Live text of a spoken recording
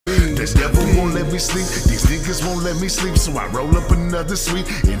The devil won't let me sleep, these niggas won't let me sleep, so I roll up another sweet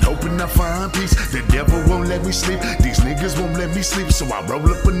and hoping I find peace. The devil won't let me sleep, these niggas won't let me sleep, so I roll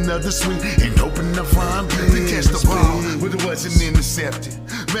up another sweet and hoping I find peace. They catch the ball, but it wasn't intercepted.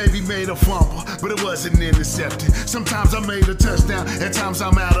 Maybe made a fumble, but it wasn't intercepted. Sometimes I made a touchdown, at times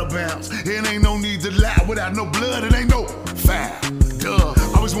I'm out of bounds. It ain't no need to lie, without no blood, it ain't no foul. Duh,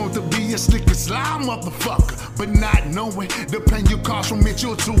 always want to be a slick and slime motherfucker, but not knowing the pain you cause from it,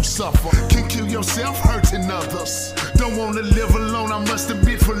 you'll too suffer. Can kill yourself hurting others. Don't wanna live alone, I must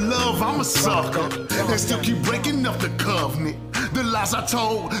admit for love, I'm a sucker. And still keep breaking up the covenant. The lies I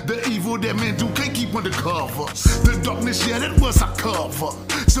told, the evil that men do can't keep undercover. The darkness, yeah, that was our cover.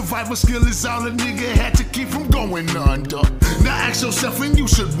 Survival skill is all a nigga had to keep from going under. Now ask yourself and you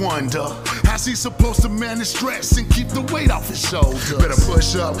should wonder, how's he supposed to manage stress and keep the weight off his shoulders? Better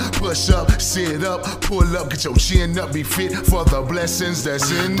push up, sit up, pull up, get your chin up, be fit for the blessings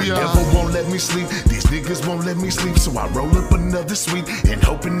that's in ya. The devil won't let me sleep, these niggas won't let me sleep, so I roll up another sweet and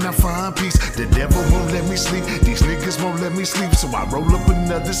hoping I find peace. The devil won't let me sleep, these niggas won't let me sleep, so I roll up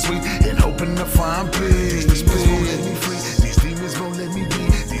another sweet and hoping I find peace. These niggas won't let me free, these demons won't let me be,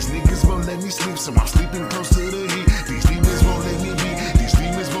 these niggas won't let me sleep, so I'm sleeping close to the heat. These demons won't let me be, these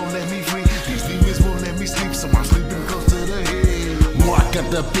demons won't let me free, these demons won't let me sleep, so I'm sleeping close to the head. Mark of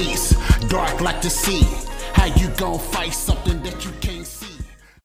the beast, dark like the sea. How you gon' fight something that you can't see?